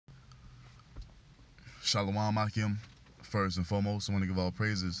Shalom Akim. First and foremost, I want to give all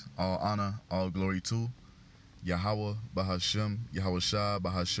praises, all honor, all glory to YAHAWAH, bahasham, YAHAWASHI,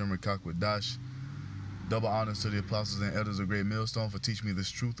 bahasham, qadash. Double honors to the apostles and elders of Great Millstone for teaching me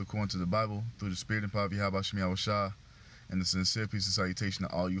this truth according to the Bible, through the Spirit and power of YAHAWASHI, and the sincere peace and salutation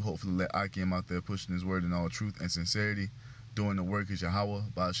to all you hopefully let Akim out there pushing his word in all truth and sincerity, doing the work as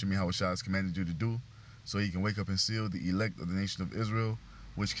YAHAWAH, bahasham, YAHAWASHI has commanded you to do, so he can wake up and seal the elect of the nation of Israel,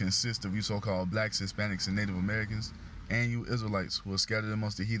 which consists of you so-called blacks, Hispanics, and Native Americans, and you Israelites who are scattered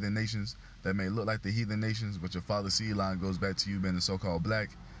amongst the heathen nations that may look like the heathen nations, but your father's seed line goes back to you being the so-called black,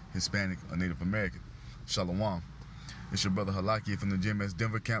 Hispanic, or Native American. Shalom. It's your brother Halaki from the GMS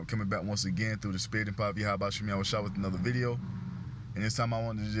Denver camp, coming back once again through the Spirit and power of YAHAWASHI with another video. And this time I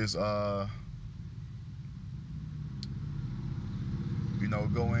wanted to just, go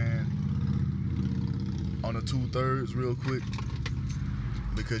in on the 2/3 real quick,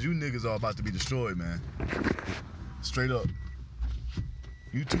 because you niggas are about to be destroyed, man. Straight up.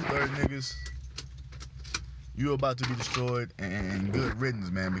 You 2/3 niggas, you about to be destroyed, and good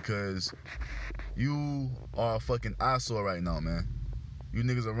riddance, man, because you are a fucking eyesore right now, man. You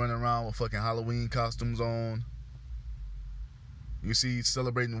niggas are running around with fucking Halloween costumes on. You see,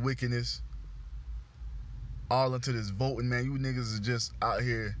 celebrating wickedness. All into this voting, man. You niggas are just out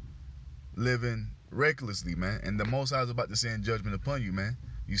here living recklessly, man. And the Most High is about to send judgment upon you, man.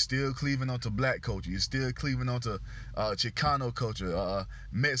 You still cleaving onto black culture. You still cleaving onto Chicano culture,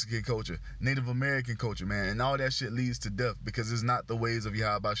 Mexican culture, Native American culture, man. And all that shit leads to death, because it's not the ways of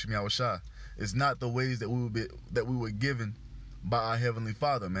YAHAWASHI. It's not the ways that we were given by our Heavenly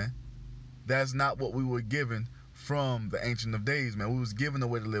Father, man. That's not what we were given from the Ancient of Days, man. We was given a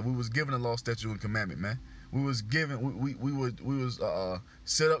way to live. We was given a law, statute, and commandment, man. We was given, we was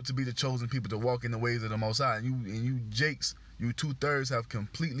set up to be the chosen people to walk in the ways of the Most High. And you Jakes, you 2/3 have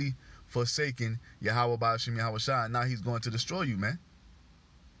completely forsaken YAHAWAH, bahasham, YAHAWASHI, and now he's going to destroy you, man.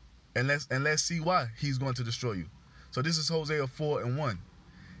 And let's see why he's going to destroy you. So this is Hosea 4:1.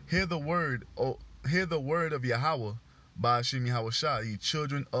 Hear the word of YAHAWAH, bahasham, YAHAWASHI, ye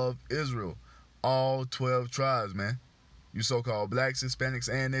children of Israel, all 12 tribes, man. You so-called blacks, Hispanics,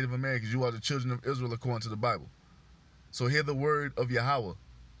 and Native Americans, you are the children of Israel according to the Bible. So hear the word of YAHAWAH,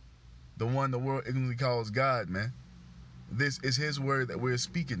 the one the world ignorantly calls God, man. This is his word that we're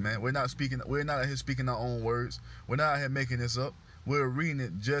speaking, man. We're not out here speaking our own words. We're not out here making this up. We're reading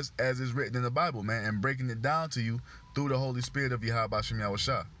it just as it's written in the Bible, man, and breaking it down to you through the Holy Spirit of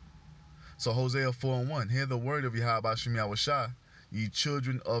YAHAWASHI. So Hosea 4:1, hear the word of YAHAWASHI, ye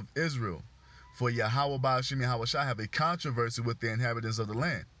children of Israel. For YAHAWAH, bahasham, YAHAWASHI have a controversy with the inhabitants of the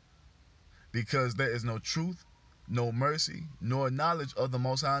land, because there is no truth, no mercy, nor knowledge of the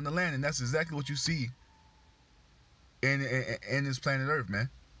Most High in the land. And that's exactly what you see in this planet Earth, man.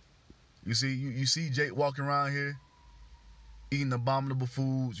 You see Jake walking around here eating abominable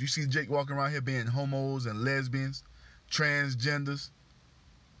foods. You see Jake walking around here being homos and lesbians, transgenders.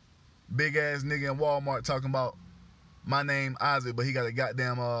 Big ass nigga in Walmart talking about, my name Isaac, but he got a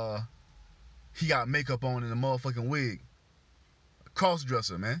goddamn he got makeup on and a motherfucking wig.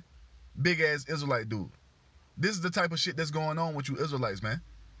 Cross-dresser, man. Big ass Israelite dude. This is the type of shit that's going on with you Israelites, man.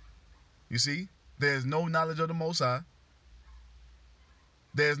 You see? There's no knowledge of the Most High.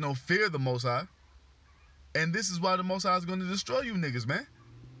 There's no fear of the Most High. And this is why the Most High is going to destroy you niggas, man.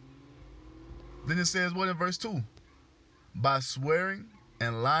 Then it says what in verse 2? By swearing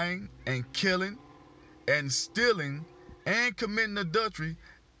and lying and killing and stealing and committing adultery,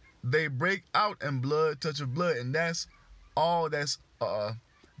 they break out in blood, touch of blood. And that's all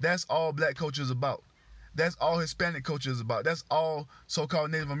black culture is about. That's all Hispanic culture is about. That's all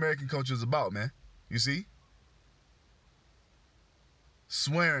so-called Native American culture is about, man. You see?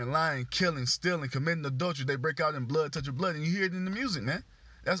 Swearing, lying, killing, stealing, committing adultery, they break out in blood, touch of blood. And you hear it in the music, man.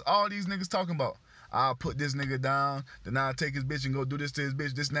 That's all these niggas talking about. I'll put this nigga down, then I'll take his bitch and go do this to his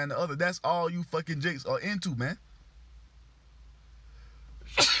bitch, this and that and the other. That's all you fucking Jakes are into, man.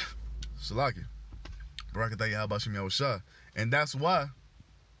 Salaki. Barakatah YAHAWASHI YAHAWASHI. And that's why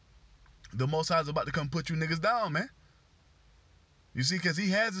the Most High is about to come put you niggas down, man. You see, because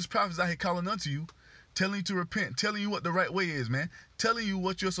he has his prophets out here calling unto you, telling you to repent, telling you what the right way is, man. Telling you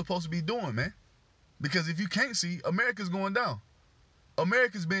what you're supposed to be doing, man. Because if you can't see, America's going down.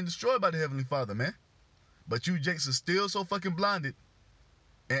 America's being destroyed by the Heavenly Father, man. But you Jakes are still so fucking blinded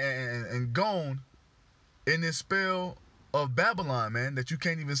and gone in this spell of Babylon, man, that you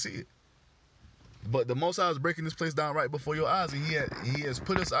can't even see it. But the Most High is breaking this place down right before your eyes, and he has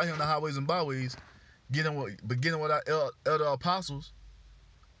put us out here on the highways and byways, beginning with our elder apostles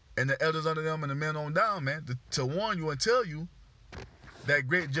and the elders under them and the men on down, man, to warn you and tell you that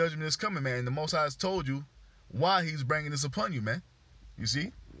great judgment is coming, man. And the Most High has told you why he's bringing this upon you, man. You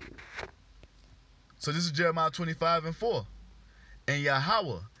see? So this is Jeremiah 25:4. And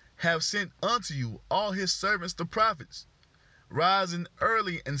YAHAWAH have sent unto you all his servants the prophets, rising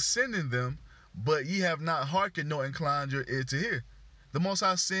early and sending them, but ye have not hearkened nor inclined your ear to hear. The Most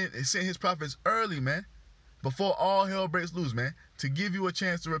High sent his prophets early, man, before all hell breaks loose, man, to give you a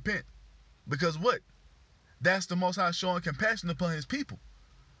chance to repent. Because what? That's the Most High showing compassion upon his people.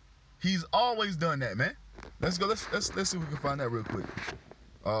 He's always done that, man. Let's go. Let's see if we can find that real quick.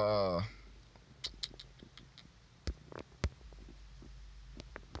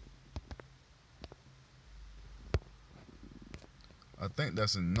 I think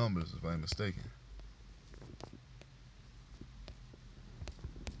that's in Numbers, if I'm mistaken.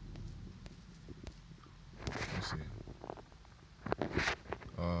 Let's see.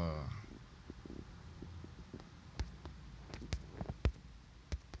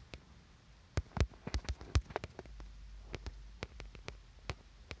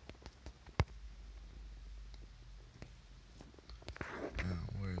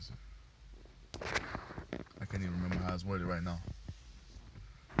 Where is it? I can't even remember how it's worded right now.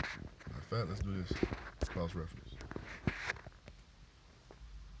 Matter of fact, let's do this. Cross-reference.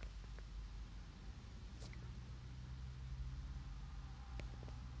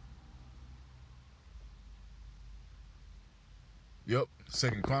 Yep,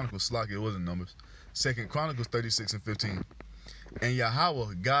 2nd Chronicles, Slocky, it wasn't Numbers. 2nd Chronicles 36:15. And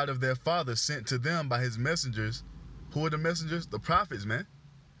YAHAWAH, God of their fathers, sent to them by his messengers. Who are the messengers? The prophets, man.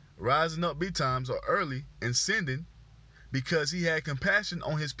 Rising up betimes or early and sending, because he had compassion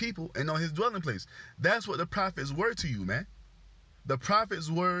on his people and on his dwelling place. That's what the prophets were to you, man. The prophets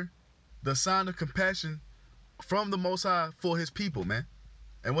were the sign of compassion from the Most High for his people, man.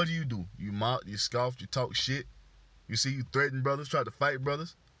 And what do? You mock, you scoff, you talk shit. You see, you threaten brothers, try to fight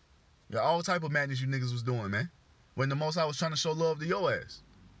brothers. Yeah, all type of madness you niggas was doing, man. When the Most High was trying to show love to your ass.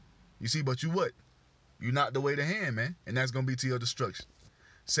 You see, but you what? You knocked away the hand, man. And that's going to be to your destruction.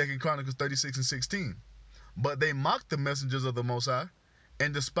 2nd Chronicles 36:16. But they mocked the messengers of the Most High,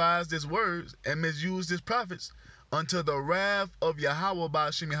 and despised his words, and misused his prophets, until the wrath of YAHAWAH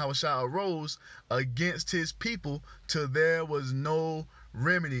bahasham YAHAWASHI arose against his people, till there was no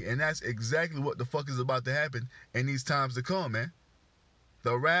remedy. And that's exactly what the fuck is about to happen in these times to come, man.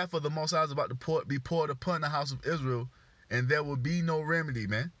 The wrath of the Most High is about to be poured upon the house of Israel, and there will be no remedy,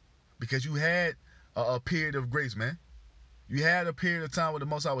 man. Because you had a period of grace, man. You had a period of time where the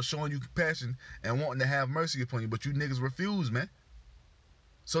Most High was showing you compassion and wanting to have mercy upon you, but you niggas refused, man.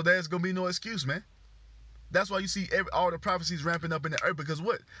 So there's going to be no excuse, man. That's why you see all the prophecies ramping up in the earth, because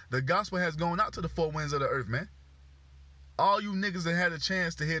what? The gospel has gone out to the four winds of the earth, man. All you niggas that had a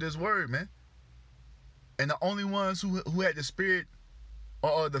chance to hear this word, man. And the only ones who had the spirit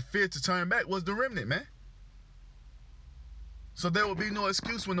or the fear to turn back was the remnant, man. So there will be no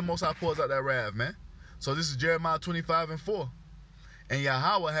excuse when the Most High pours out that wrath, man. So this is Jeremiah 25:4. And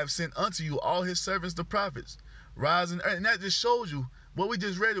YAHAWAH have sent unto you all his servants the prophets, rising early. And that just shows you what we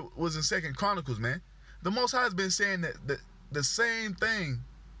just read was in 2nd Chronicles, man. The Most High has been saying that the same thing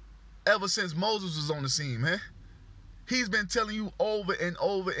ever since Moses was on the scene, man. He's been telling you over and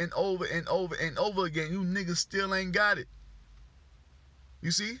over and over and over and over again, you niggas still ain't got it. You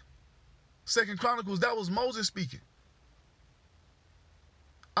see? 2nd Chronicles, that was Moses speaking.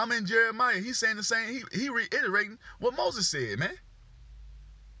 I'm in Jeremiah. He's saying the same. He reiterating what Moses said, man.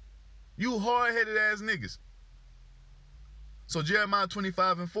 You hard-headed ass niggas. So Jeremiah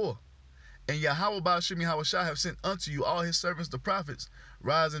 25:4. And YAHAWAH bahasham YAHAWASHI have sent unto you all his servants the prophets,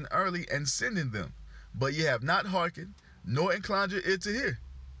 rising early and sending them. But ye have not hearkened, nor inclined your ear to hear.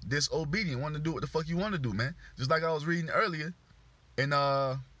 Disobedient, want to do what the fuck you want to do, man. Just like I was reading earlier in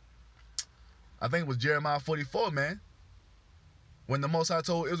I think it was Jeremiah 44, man. When the Most High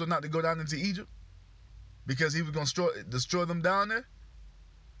told Israel not to go down into Egypt because he was going to destroy them down there.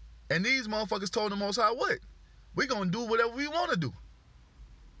 And these motherfuckers told the Most High what? We going to do whatever we want to do.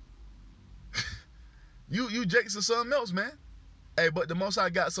 You jakes are something else, man. Hey, but the Most High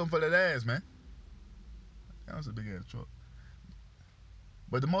got something for that ass, man. That was a big ass truck.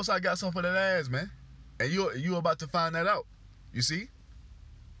 But the Most High got something for that ass, man. And you about to find that out. You see?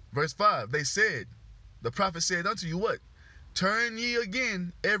 Verse 5, they said, the prophet said unto you what? Turn ye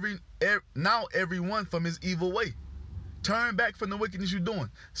again now every one from his evil way. Turn back from the wickedness you're doing.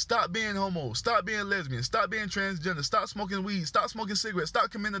 Stop being homo. Stop being lesbian. Stop being transgender. Stop smoking weed. Stop smoking cigarettes. Stop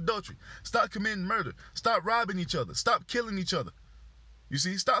committing adultery. Stop committing murder. Stop robbing each other. Stop killing each other. You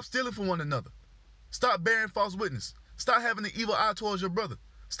see? Stop stealing from one another. Stop bearing false witness. Stop having an evil eye towards your brother.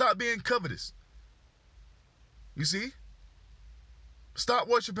 Stop being covetous. You see? Stop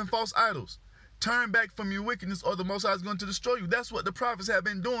worshiping false idols. Turn back from your wickedness or the Most High is going to destroy you. That's what the prophets have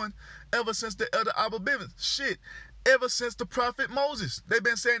been doing ever since the elder Abba Bivens. Shit. Ever since the prophet Moses. They've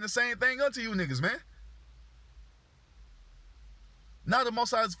been saying the same thing unto you niggas, man. Now the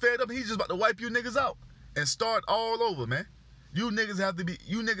Most High is fed up. He's just about to wipe you niggas out and start all over, man. You niggas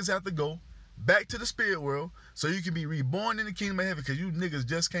have to go back to the spirit world so you can be reborn in the kingdom of heaven, because you niggas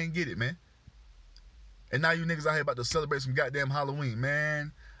just can't get it, man. And now you niggas out here about to celebrate some goddamn Halloween,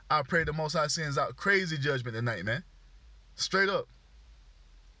 man. I pray the Most High sends out crazy judgment tonight, man. Straight up.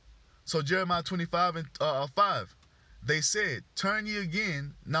 So Jeremiah 25 and 5, they said, turn ye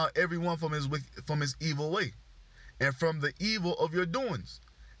again now everyone from his evil way, and from the evil of your doings,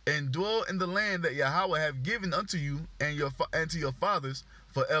 and dwell in the land that Yahawah have given unto you and to your fathers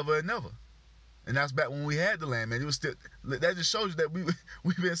forever and ever. And that's back when we had the land, man. It was still, that just shows you that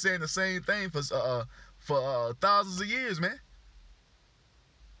we've been saying the same thing for thousands of years, man.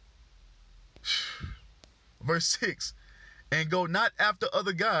 Verse 6, and go not after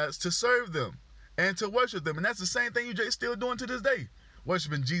other gods to serve them and to worship them. And that's the same thing you still doing to this day,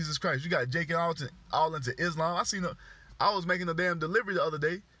 worshiping Jesus Christ. You got Jake all into Islam. I was making a damn delivery the other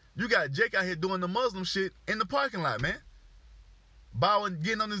day. You got Jake out here doing the Muslim shit in the parking lot, man. Bowing,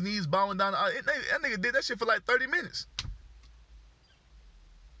 getting on his knees, bowing down. That nigga did that shit for like 30 minutes.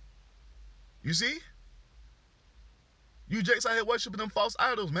 You see? You Jakes out here worshiping them false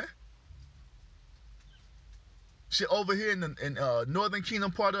idols, man. Shit over here in the Northern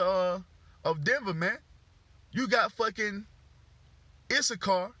Kingdom part of Denver, man. You got fucking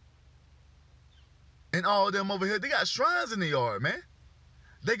Issachar and all of them over here. They got shrines in the yard, man.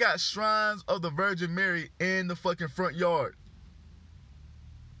 They got shrines of the Virgin Mary in the fucking front yard.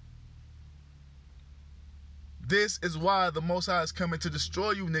 This is why the Most High is coming to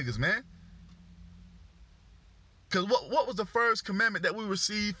destroy you niggas, man. Because what was the first commandment that we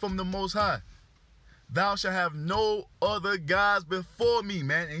received from the Most High? Thou shalt have no other gods before me,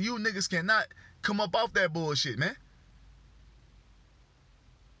 man. And you niggas cannot come up off that bullshit, man.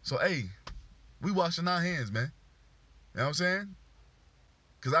 So, hey, we washing our hands, man. You know what I'm saying?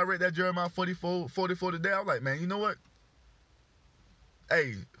 Because I read that Jeremiah 44 today. I was like, man, you know what?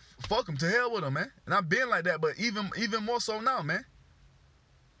 Hey, fuck them, to hell with them, man. And I've been like that, but even more so now, man.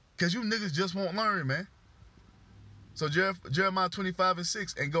 Because you niggas just won't learn, man. So Jeremiah 25 and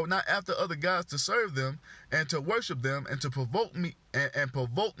 6, and go not after other gods to serve them and to worship them and to provoke me and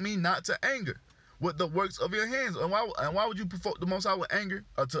provoke me not to anger with the works of your hands. And why would you provoke the Most High with anger,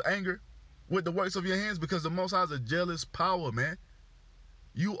 or to anger with the works of your hands? Because the Most High is a jealous power, man.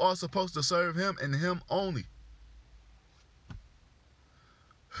 You are supposed to serve him and him only.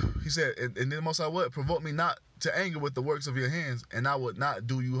 He said, and then the Most High what? Provoke me not to anger with the works of your hands, and I would not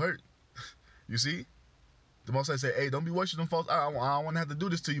do you hurt. You see? The Most High said, hey, don't be worshiping false. I don't want to have to do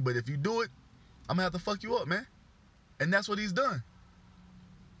this to you, but if you do it, I'm going to have to fuck you up, man. And that's what he's done.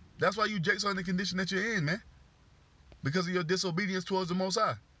 That's why you jakes are in the condition that you're in, man. Because of your disobedience towards the Most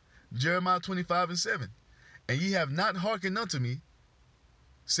High. Jeremiah 25 and 7. And ye have not hearkened unto me,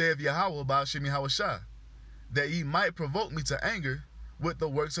 saith YAHAWAH, bahasham YAHAWASHI, that ye might provoke me to anger with the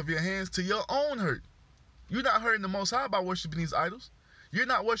works of your hands to your own hurt. You're not hurting the Most High by worshiping these idols. You're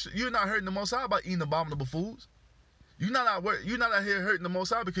not hurting the Most High by eating abominable foods. You're not out here hurting the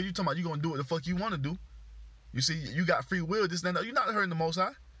Most High because you're talking about you're going to do what the fuck you want to do. You see, you got free will, this and that. You're not hurting the Most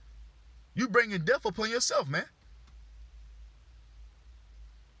High. You bringing death upon yourself, man.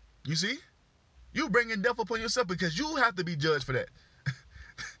 You see? You bringing death upon yourself because you have to be judged for that.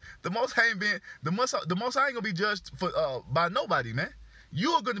 The Most High ain't gonna be judged for by nobody, man.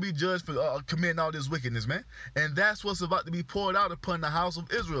 You are going to be judged for committing all this wickedness, man. And that's what's about to be poured out upon the house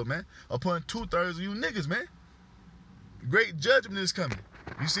of Israel, man. Upon 2/3 of you niggas, man. Great judgment is coming.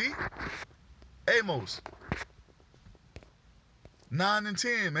 You see? Amos 9 and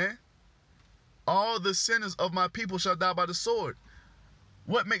 10, man. All the sinners of my people shall die by the sword.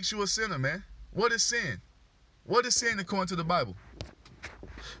 What makes you a sinner, man? What is sin? What is sin according to the Bible?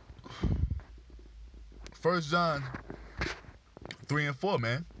 1 John 3 and 4,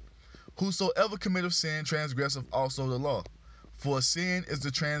 man. Whosoever committeth sin transgresseth also the law. For sin is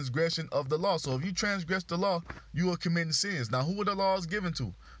the transgression of the law. So if you transgress the law, you are committing sins. Now, who were the laws given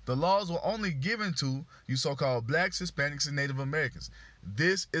to? The laws were only given to you so-called blacks, Hispanics, and Native Americans.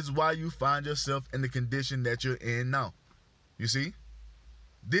 This is why you find yourself in the condition that you're in now. You see?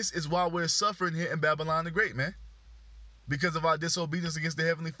 This is why we're suffering here in Babylon the Great, man. Because of our disobedience against the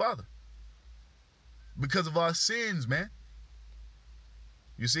Heavenly Father. Because of our sins, man.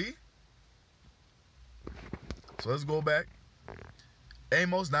 You see? So let's go back.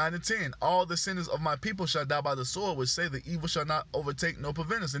 Amos 9 and 10. All the sinners of my people shall die by the sword, which say the evil shall not overtake nor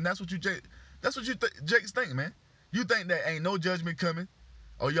prevent us. And that's what you Jakes think, man. You think that ain't no judgment coming.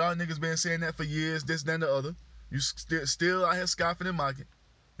 Oh, y'all niggas been saying that for years, this, then the other. You still out here scoffing and mocking.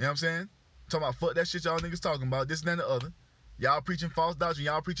 You know what I'm saying? Talking about fuck that shit y'all niggas talking about, this, then the other. Y'all preaching false doctrine,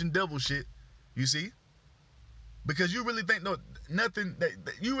 y'all preaching devil shit. You see? Because you really think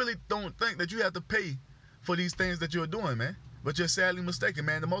you really don't think that you have to pay for these things that you're doing, man. But you're sadly mistaken,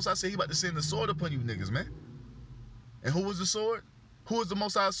 man. The Most High said he about to send the sword upon you niggas, man. And who was the sword? Who was the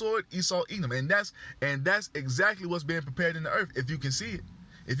Most High sword? Esau Edom. And that's exactly what's being prepared in the earth, if you can see it.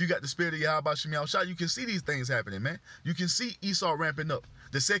 If you got the spirit of YAHAWASHI, you can see these things happening, man. You can see Esau ramping up.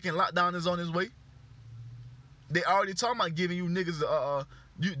 The second lockdown is on his way. They already talking about giving you niggas,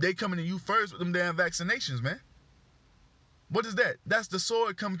 they coming to you first with them damn vaccinations, man. What is that? That's the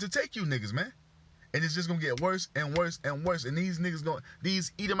sword coming to take you niggas, man. And it's just gonna get worse and worse and worse. And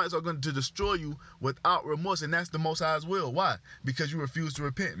these Edomites are going to destroy you without remorse. And that's the Most High's will. Why? Because you refuse to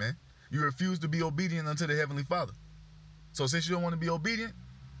repent, man. You refuse to be obedient unto the Heavenly Father. So since you don't want to be obedient,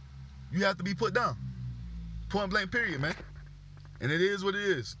 you have to be put down. Point blank period, man. And it is what it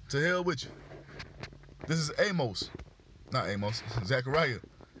is. To hell with you. This is Zechariah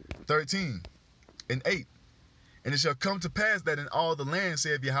 13 and 8. And it shall come to pass that in all the land,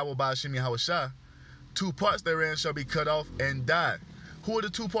 saith Yahawah bahasham YAHAWASHI, 2 parts therein shall be cut off and die. Who are the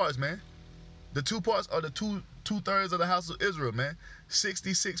 2 parts, man? The 2 parts are the two-thirds of the house of Israel, man.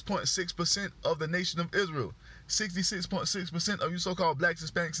 66.6% of the nation of Israel. 66.6% of you so-called blacks,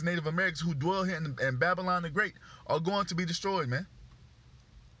 Hispanics, and Native Americans who dwell here in Babylon the Great are going to be destroyed, man.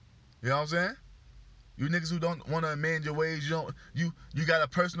 You know what I'm saying? You niggas who don't want to amend your ways, you got a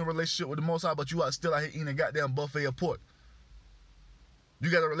personal relationship with the Most High, but you are still out here eating a goddamn buffet of pork.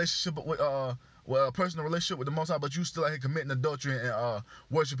 You got a relationship with a personal relationship with the Most High, but you still out here committing adultery and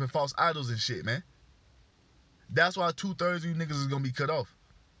worshiping false idols and shit, man. That's why 2/3 of you niggas is gonna be cut off.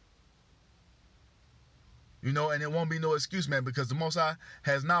 You know, and it won't be no excuse, man, because the Most High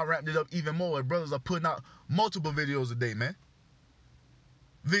has now ramped it up even more. And brothers are putting out multiple videos a day, man.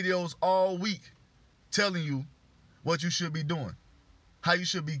 Videos all week telling you what you should be doing, how you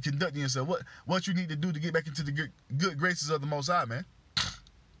should be conducting yourself, what you need to do to get back into the good graces of the Most High, man.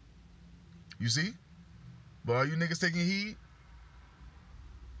 You see? But are you niggas taking heed?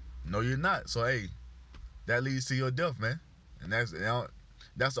 No, you're not. So, hey, that leads to your death, man. And that's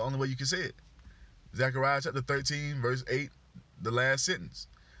the only way you can say it. Zechariah chapter 13, verse 8, the last sentence.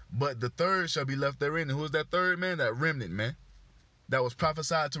 But the third shall be left therein. And who is that third, man? That remnant, man. That was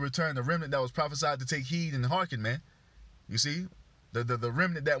prophesied to return. The remnant that was prophesied to take heed and hearken, man. You see? The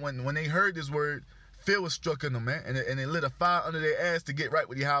remnant that when they heard this word, fear was struck in them, man. And it lit a fire under their ass to get right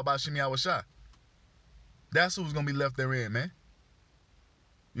with YAHAWASHI. That's who's going to be left therein, man.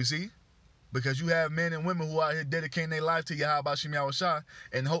 You see? Because you have men and women who are out here dedicating their life to YAHAWASHI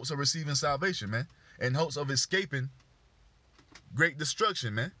in hopes of receiving salvation, man. In hopes of escaping great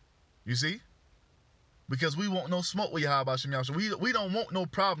destruction, man. You see? Because we want no smoke with YAHAWASHI. We don't want no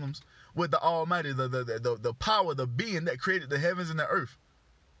problems with the Almighty, the power, the being that created the heavens and the earth.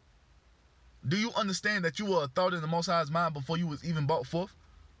 Do you understand that you were a thought in the Most High's mind before you was even brought forth?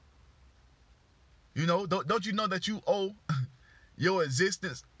 You know, don't you know that you owe your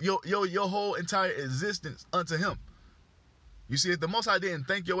existence, your whole entire existence unto him? You see, if the Most High didn't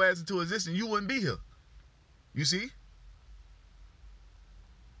thank your ass into existence, you wouldn't be here. You see?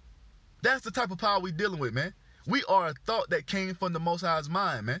 That's the type of power we dealing with, man. We are a thought that came from the Most High's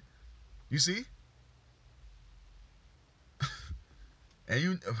mind, man. You see? and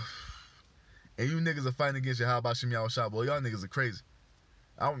you niggas are fighting against YAHAWASHI, boy. Y'all niggas are crazy.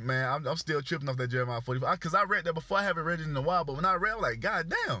 I'm still tripping off that Jeremiah 45. Because I read that before. I haven't read it in a while. But when I read it, I'm like,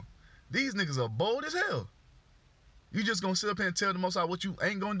 God damn. These niggas are bold as hell. You just gonna sit up here and tell the Most High what you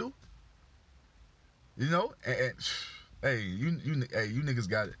ain't gonna do? You know? And hey, you niggas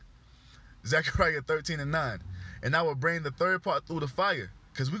got it. Zechariah 13 and 9. And I will bring the third part through the fire.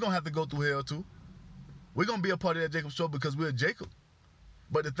 Because we're going to have to go through hell too. We're going to be a part of that Jacob's trouble because we're Jacob.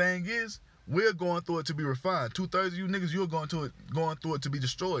 But the thing is, we're going through it to be refined. 2/3 of you niggas, you're going through it to be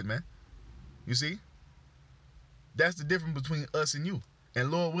destroyed, man. You see? That's the difference between us and you. And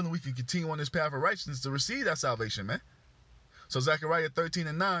Lord willing, we can continue on this path of righteousness to receive that salvation, man. So Zechariah 13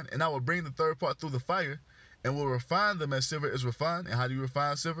 and 9. And I will bring the third part through the fire, and will refine them as silver is refined. And how do you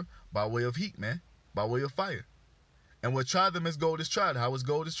refine silver? By way of heat, man. By way of fire. And will try them as gold is tried. How is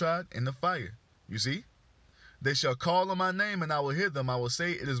gold is tried? In the fire. You see? They shall call on my name, and I will hear them. I will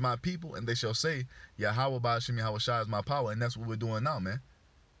say, it is my people. And they shall say, Yahawah bahasham YAHAWASHI is my power. And that's what we're doing now, man.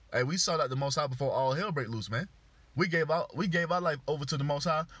 Hey, we saw that the Most High before all hell break loose, man. We gave our life over to the Most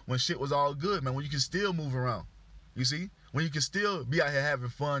High when shit was all good, man. When you can still move around, you see, when you can still be out here having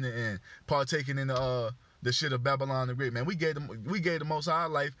fun and partaking in the shit of Babylon the Great, man. We gave the Most High our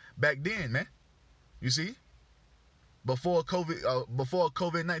life back then, man. You see, before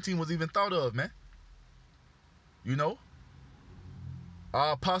COVID-19 was even thought of, man. You know,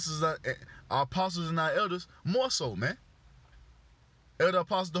 our apostles and our elders more so, man. Elder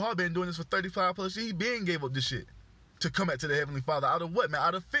Apostle DeHart been doing this for 35 plus years. He been gave up this shit to come back to the Heavenly Father out of what, man?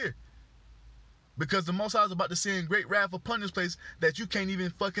 Out of fear. Because the Most High is about to send great wrath upon this place that you can't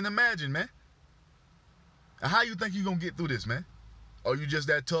even fucking imagine, man. And how you think you gonna get through this, man? Or you just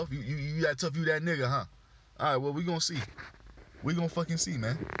that tough? You that tough, you that nigga, huh? All right, well, we gonna see. We gonna fucking see,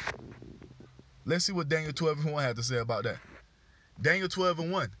 man. Let's see what Daniel 12:1 had to say about that. Daniel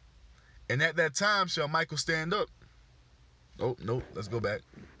 12:1. And at that time shall Michael stand up. Oh, no, let's go back.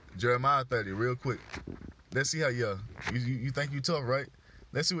 Jeremiah 30, real quick. Let's see how you think you tough, right?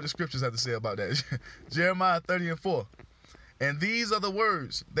 Let's see what the scriptures have to say about that. Jeremiah 30:4. And these are the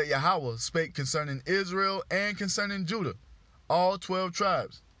words that Yahawah spake concerning Israel and concerning Judah, all 12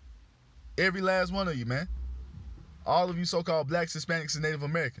 tribes. Every last one of you, man. All of you so-called blacks, Hispanics, and Native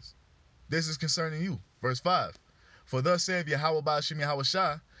Americans. This is concerning you. Verse 5. For thus saith Yahawah bahasham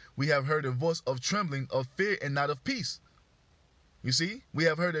YAHAWASHI, we have heard a voice of trembling, of fear, and not of peace. You see? We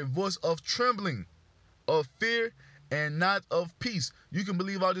have heard a voice of trembling, of fear, and not of peace. You can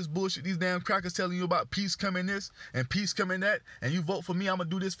believe all this bullshit these damn crackers telling you about peace coming this and peace coming that, and you vote for me, I'm going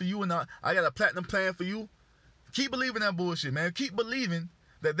to do this for you, and I got a platinum plan for you. Keep believing that bullshit, man. Keep believing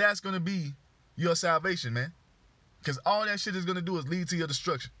that that's going to be your salvation, man. Because all that shit is going to do is lead to your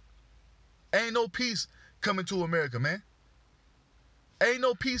destruction. Ain't no peace coming to America, man. Ain't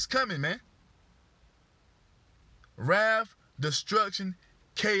no peace coming, man. Wrath, destruction,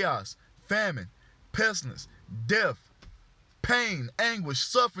 chaos, famine, pestilence, death, pain, anguish,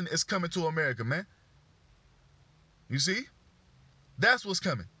 suffering is coming to America, man. You see? That's what's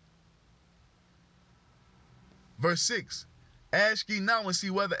coming. Verse 6. Ask ye now and see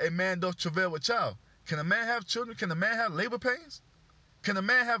whether a man doth travail with child. Can a man have children? Can a man have labor pains? Can a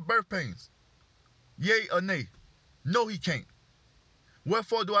man have birth pains? Yea or nay? No, he can't.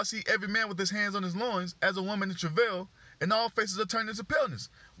 Wherefore do I see every man with his hands on his loins as a woman in travail, and all faces are turned into paleness?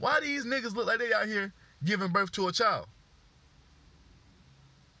 Why do these niggas look like they out here giving birth to a child?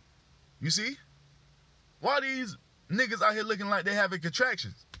 You see? Why these niggas out here looking like they having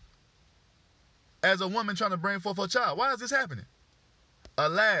contractions as a woman trying to bring forth a child? Why is this happening?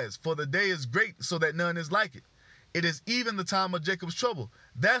 Alas, for the day is great so that none is like it. It is even the time of Jacob's trouble.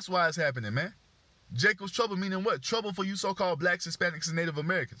 That's why it's happening, man. Jacob's trouble meaning what? Trouble for you so-called blacks, Hispanics, and Native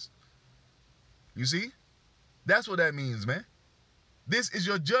Americans. You see? That's what that means, man. This is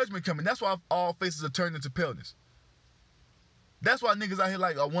your judgment coming. That's why all faces are turned into paleness. That's why niggas out here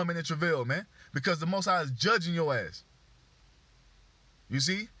like a woman in travail, man. Because the Most High is judging your ass. You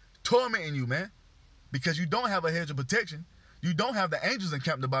see? Tormenting you, man. Because you don't have a hedge of protection. You don't have the angels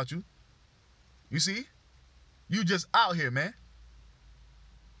encamped about you. You see? You just out here, man.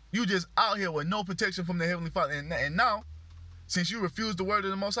 You just out here with no protection from the Heavenly Father. And now, since you refuse the word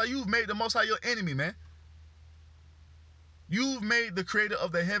of the Most High, you've made the Most High your enemy, man. You've made the creator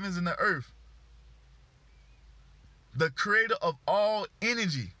of the heavens and the earth, the creator of all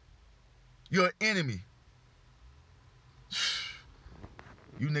energy, your enemy.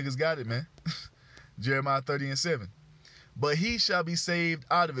 You niggas got it, man. Jeremiah 30:7. But he shall be saved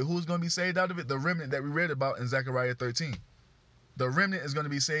out of it. Who's going to be saved out of it? The remnant that we read about in Zechariah 13. The remnant is going to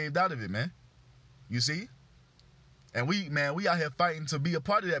be saved out of it, man. You see? And we out here fighting to be a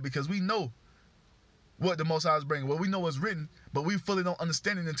part of that because we know what the Most High is bringing. Well, we know what's written, but we fully don't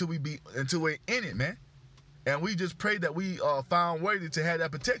understand it until we're in it, man. And we just pray that we are found worthy to have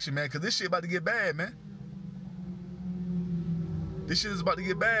that protection, man, because this shit about to get bad, man. This shit is about to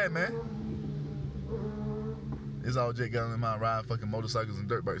get bad, man. It's all Jake got in mind riding fucking motorcycles and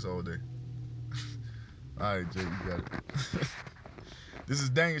dirt bikes all day. All right, Jake, you got it. This is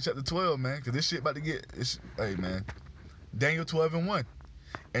Daniel chapter 12, man, because this shit about to get... Hey, man. Daniel 12:1.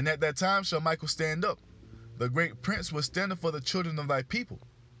 And at that time shall Michael stand up. The great prince was standing for the children of thy people.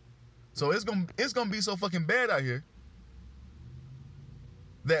 So it's gonna be so fucking bad out here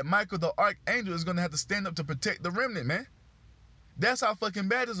that Michael the archangel is gonna have to stand up to protect the remnant, man. That's how fucking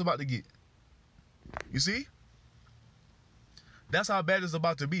bad it's about to get. You see? That's how bad it's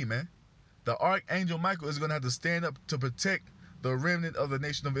about to be, man. The archangel Michael is gonna have to stand up to protect the remnant of the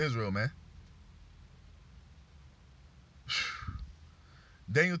nation of Israel, man.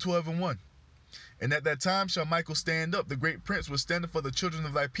 Daniel 12:1. And at that time shall Michael stand up. The great prince was standing for the children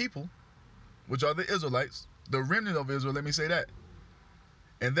of thy people, which are the Israelites, the remnant of Israel, let me say that.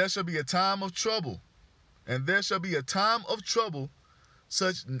 And there shall be a time of trouble. And there shall be a time of trouble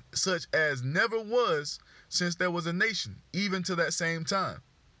such as never was since there was a nation, even to that same time.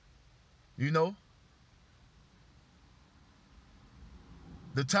 You know?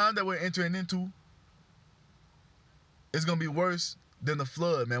 The time that we're entering into is going to be worse than the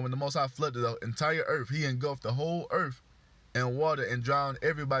flood, man. When the Most High flooded the entire earth, he engulfed the whole earth in water and drowned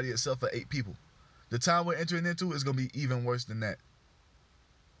everybody except for 8 people. The time we're entering into is going to be even worse than that.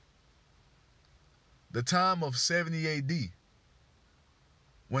 The time of 70 AD,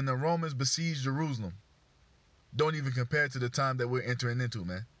 when the Romans besieged Jerusalem, don't even compare to the time that we're entering into,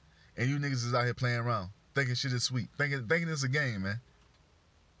 man. And you niggas is out here playing around, thinking shit is sweet, thinking it's a game, man.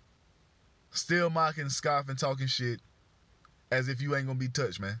 Still mocking, scoffing, talking shit as if you ain't gonna be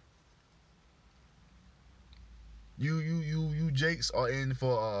touched, man. You Jakes are in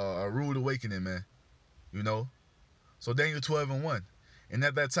for a rude awakening, man. You know? So Daniel 12:1. And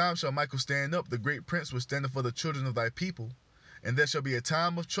at that time shall Michael stand up, the great prince which standeth for the children of thy people, and there shall be a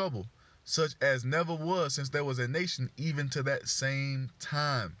time of trouble, such as never was since there was a nation, even to that same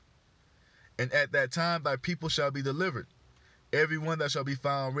time. And at that time thy people shall be delivered, every one that shall be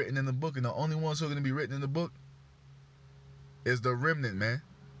found written in the book. And the only ones who are going to be written in the book is the remnant, man.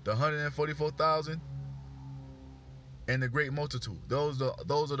 The 144,000 and the great multitude. Those are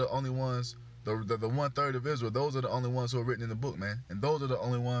the only ones. The 1/3 of Israel, those are the only ones who are written in the book, man. And those are the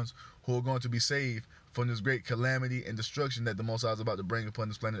only ones who are going to be saved from this great calamity and destruction that the Most High is about to bring upon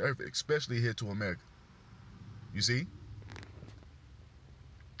this planet Earth, especially here to America. You see?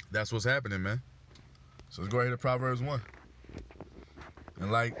 That's what's happening, man. So let's go ahead to Proverbs 1.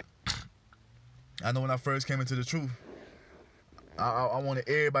 And like, I know when I first came into the truth, I wanted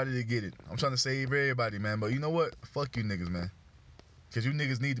everybody to get it. I'm trying to save everybody, man. But you know what? Fuck you niggas, man. Because you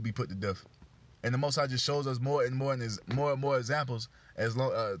niggas need to be put to death. And the Most High just shows us more and more examples.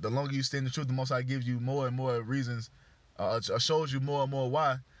 The longer you stay in the truth, the Most High gives you more and more reasons, shows you more and more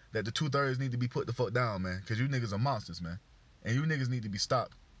why that the 2/3 need to be put the fuck down, man. Because you niggas are monsters, man. And you niggas need to be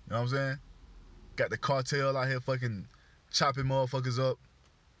stopped. You know what I'm saying? Got the cartel out here fucking chopping motherfuckers up.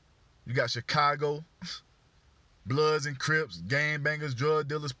 You got Chicago, Bloods and Crips, gang bangers, drug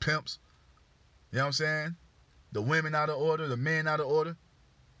dealers, pimps. You know what I'm saying? The women out of order, the men out of order.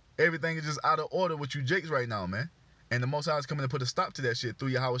 Everything is just out of order with you Jakes right now, man. And the Most High is coming to put a stop to that shit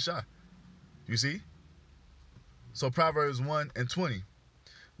through YAHAWASHI. You see? So Proverbs 1:20.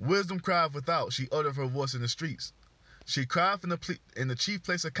 Wisdom crieth without, she uttereth her voice in the streets. She crieth in the chief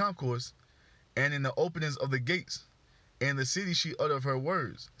place of concourse, and in the openings of the gates. In the city she uttereth her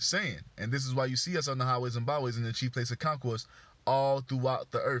words, saying, and this is why you see us on the highways and byways in the chief place of concourse all throughout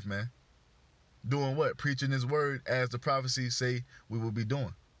the earth, man. Doing what? Preaching his word as the prophecies say we will be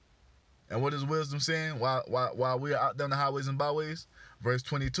doing. And what is wisdom saying while we are out there on the highways and byways? Verse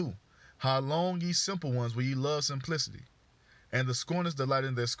 22. How long, ye simple ones, will ye love simplicity? And the scorners delight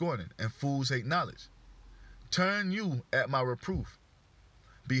in their scorning, and fools hate knowledge. Turn you at my reproof.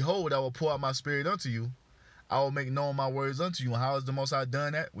 Behold, I will pour out my spirit unto you. I will make known my words unto you. And how has the Most High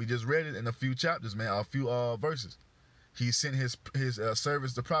done that? We just read it in a few chapters, man, a few verses. He sent his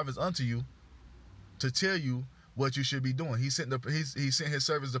servants, the prophets, unto you to tell you what you should be doing. He sent his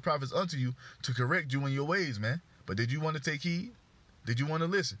servants, the prophets, unto you to correct you in your ways, man. But did you want to take heed? Did you want to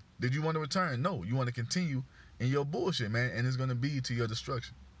listen? Did you want to return? No, you want to continue in your bullshit, man, and it's going to be to your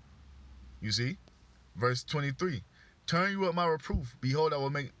destruction. You see? Verse 23. Turn you at my reproof. Behold, I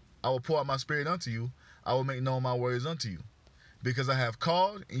will pour out my spirit unto you. I will make known my words unto you. Because I have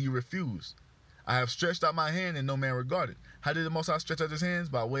called and you refused. I have stretched out my hand and no man regarded. How did the Most High stretch out his hands?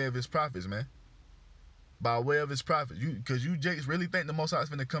 By way of his prophets, man. By way of his prophets. Because you Jakes really think the Most High is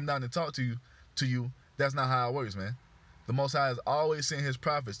going to come down and talk to you. That's not how it works, man. The Most High has always sent his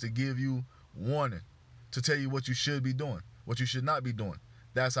prophets to give you warning, to tell you what you should be doing, what you should not be doing.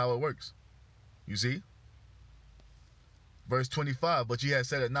 That's how it works. You see? Verse 25, but ye have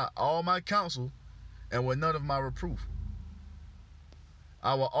said it not all my counsel, and were none of my reproof.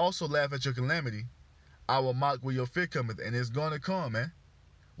 I will also laugh at your calamity. I will mock where your fear cometh, and it's going to come, man.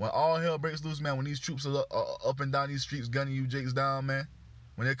 When all hell breaks loose, man, when these troops are up and down these streets gunning you Jakes down, man,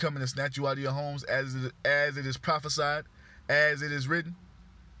 when they're coming to snatch you out of your homes as it is prophesied, as it is written,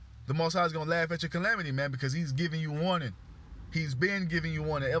 the Most High is going to laugh at your calamity, man, because he's giving you warning. He's been giving you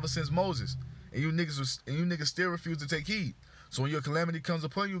warning ever since Moses. And you niggas still refuse to take heed. So when your calamity comes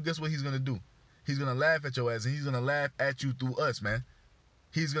upon you, guess what he's going to do? He's going to laugh at your ass, and he's going to laugh at you through us, man.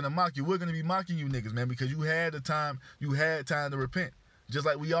 He's going to mock you. We're going to be mocking you niggas, man, because you had time to repent, just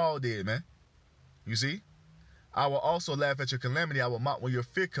like we all did, man. You see? I will also laugh at your calamity. I will mock when your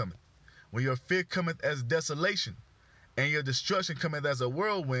fear cometh. when your fear cometh as desolation, and your destruction cometh as a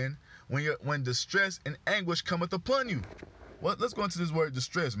whirlwind, when distress and anguish cometh upon you. What? Let's go into this word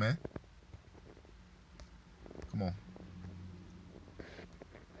distress, man. Come on.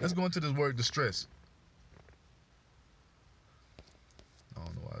 Let's go into this word distress. I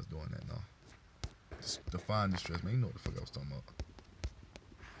don't know why I was doing that now. Just define distress, man. You know what the fuck I was talking about.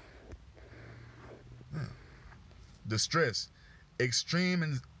 Distress,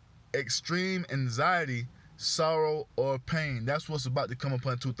 extreme anxiety, sorrow, or pain. That's what's about to come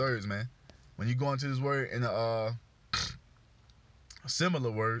upon 2/3, man. When you go into this word in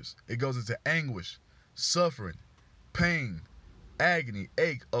similar words, it goes into anguish, suffering, pain, agony,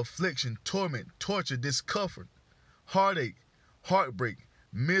 ache, affliction, torment, torture, discomfort, heartache, heartbreak,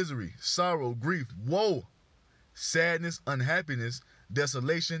 misery, sorrow, grief, woe, sadness, unhappiness,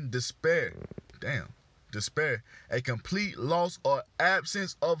 desolation, despair. Damn. Despair, a complete loss or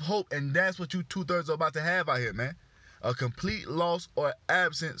absence of hope. And that's what you 2/3 are about to have out here, man. A complete loss or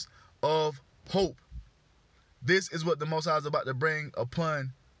absence of hope. This is what the Most High is about to bring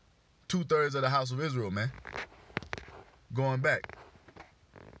upon 2/3 of the house of Israel, man. Going back.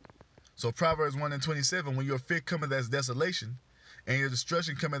 So Proverbs 1:27, when your fear cometh as desolation, and your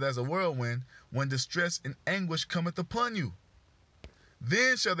destruction cometh as a whirlwind, when distress and anguish cometh upon you,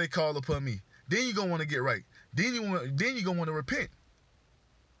 then shall they call upon me. Then you're going to want to get right. Then you're going to want to repent.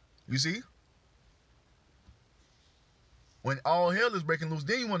 You see? When all hell is breaking loose,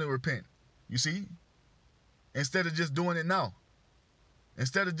 then you want to repent. You see? Instead of just doing it now.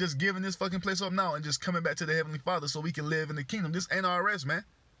 Instead of just giving this fucking place up now and just coming back to the Heavenly Father so we can live in the kingdom. This ain't our rest, man.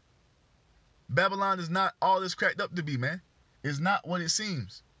 Babylon is not all it's cracked up to be, man. It's not what it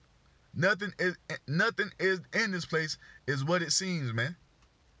seems. Nothing is in this place is what it seems, man.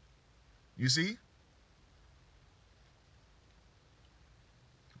 You see?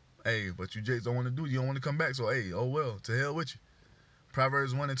 Hey, but you just don't want to do it. You don't want to come back. So, hey, oh well, to hell with you.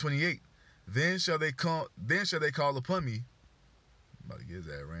 Proverbs 1:28. Then shall they call upon me. I'm about to get his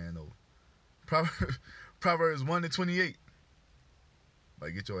ass ran over. Proverbs 1:28. About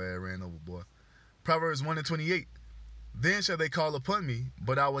to get your ass ran over, boy. Proverbs 1:28. Then shall they call upon me,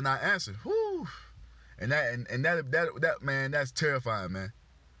 but I will not answer. Whew. And that man, that's terrifying, man.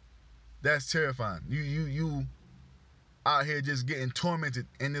 That's terrifying. You out here just getting tormented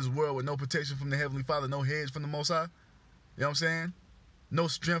in this world with no protection from the Heavenly Father, no hedge from the Most High. You know what I'm saying? No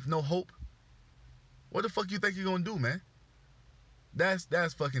strength, no hope. What the fuck you think you're gonna do, man?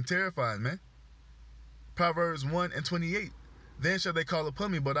 That's fucking terrifying, man. Proverbs 1:28. Then shall they call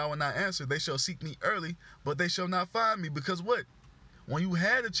upon me, but I will not answer. They shall seek me early, but they shall not find me. Because what? When you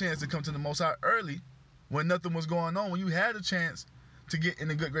had a chance to come to the Most High early, when nothing was going on, when you had a chance to get in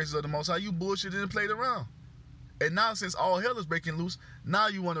the good graces of the Most High, you bullshitted and played around. And now since all hell is breaking loose, now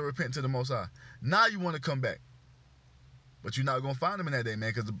you want to repent to the Most High. Now you want to come back. But you're not going to find them in that day,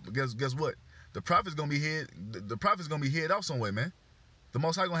 man, because guess what? The prophet's going to be head off somewhere, man. The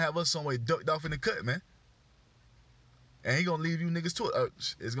Most High going to have us somewhere ducked off in the cut, man. And he going to leave you niggas to it.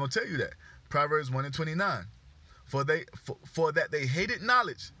 It's going to tell you that. Proverbs 1:29. For that they hated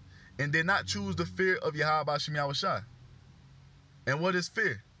knowledge and did not choose the fear of YAHAWASHI. And what is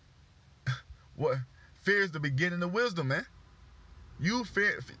fear? What? Fear is the beginning of wisdom, man.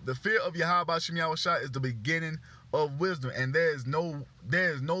 The fear of YAHAWASHI is the beginning of wisdom. And there is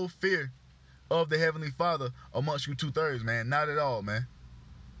no fear of the Heavenly Father amongst you 2/3, man. Not at all, man.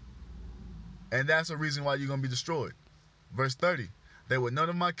 And that's the reason why you're going to be destroyed. Verse 30. They were none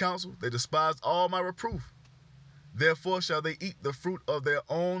of my counsel. They despised all my reproof. Therefore shall they eat the fruit of their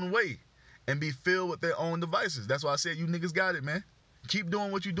own way and be filled with their own devices. That's why I said you niggas got it, man. Keep doing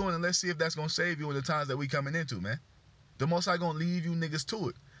what you're doing and let's see if that's going to save you in the times that we coming into, man. The Most High going to leave you niggas to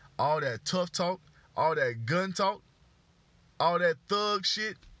it. All that tough talk, all that gun talk, all that thug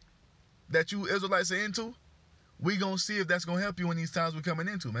shit that you Israelites are into, we going to see if that's going to help you in these times we coming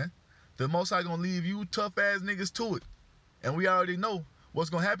into, man. The Most High going to leave you tough-ass niggas to it. And we already know what's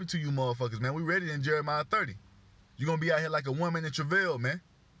going to happen to you motherfuckers, man. We read it in Jeremiah 30. You're going to be out here like a woman in travail, man.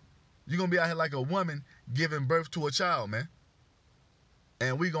 You're going to be out here like a woman giving birth to a child, man.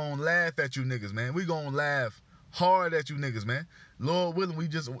 And we going to laugh at you niggas, man. We going to laugh hard at you niggas, man. Lord willing, we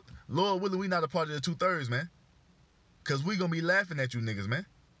not a part of the 2/3, man. Because we going to be laughing at you niggas, man.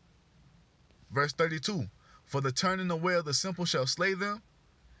 Verse 32. For the turning away of the simple shall slay them,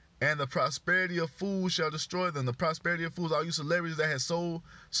 and the prosperity of fools shall destroy them. The prosperity of fools, all you celebrities that had sold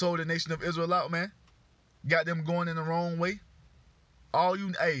the nation of Israel out, man. Got them going in the wrong way. All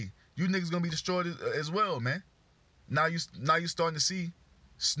you, you niggas gonna be destroyed as well, man. Now you starting to see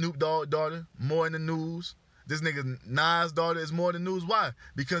Snoop Dogg daughter more in the news. This nigga Nas' daughter is more than news. Why?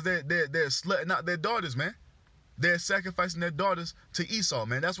 Because they're slutting out their daughters, man. They're sacrificing their daughters to Esau,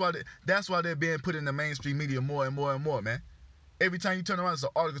 man. That's why they're being put in the mainstream media more and more and more, man. Every time you turn around, it's an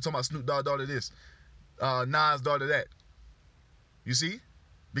article talking about Snoop Dogg daughter this, Nas' daughter that. You see?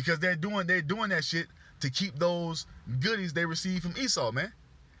 Because they're doing that shit to keep those goodies they receive from Esau, man.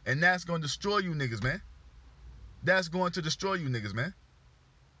 And that's going to destroy you niggas, man. That's going to destroy you niggas, man.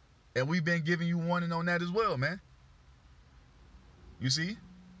 And we've been giving you warning on that as well, man. You see?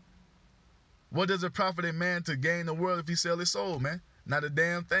 What does it profit a man to gain the world if he sell his soul, man? Not a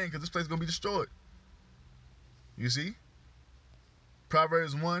damn thing, because this place is going to be destroyed. You see?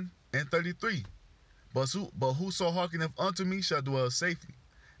 Proverbs 1:33. But whoso hearkeneth unto me shall dwell safely,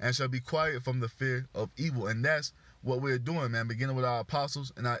 and shall be quiet from the fear of evil. And that's what we're doing, man, beginning with our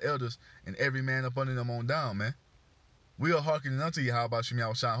apostles and our elders, and every man up under them on down, man. We are hearkening unto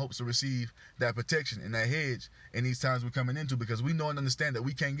YAHAWASHI, hopes to receive that protection and that hedge in these times we're coming into, because we know and understand that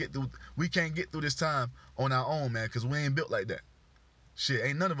we can't get through this time on our own, man, because we ain't built like that. Shit,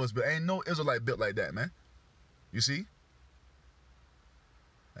 ain't none of us, but ain't no Israelite built like that, man. You see?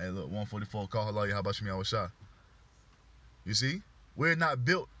 Hey, look, 144, call Allah YAHAWASHI. You see? We're not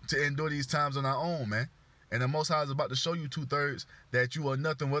built to endure these times on our own, man. And the Most High is about to show you 2/3 that you are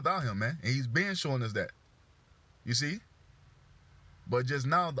nothing without him, man. And he's been showing us that. You see? But just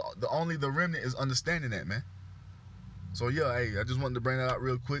now, only the remnant is understanding that, man. So, yeah, hey, I just wanted to bring that out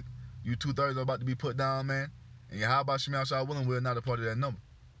real quick. You 2/3 are about to be put down, man. And YAHAWASHI willing, we're not a part of that number.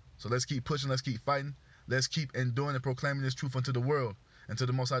 So let's keep pushing, let's keep fighting. Let's keep enduring and proclaiming this truth unto the world, until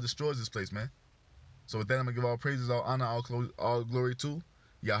the Most High destroys this place, man. So with that, I'm going to give all praises, all honor, all glory to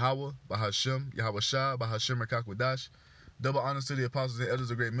YAHAWAH, bahasham, YAHAWASHI, bahasham, qadash. Double honors to the apostles and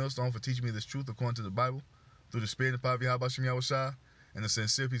elders of Great Millstone for teaching me this truth according to the Bible, through the spirit and power of YAHAWASHI, and a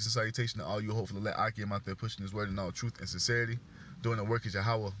sincere peace and salutation to all you hopefully let Aki out there pushing his word in all truth and sincerity, doing the work as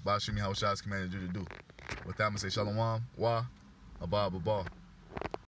YAHAWAH, bahasham, YAHAWASHI has commanded you to do. With that, I'm going to say shalom, wah, abba, abba.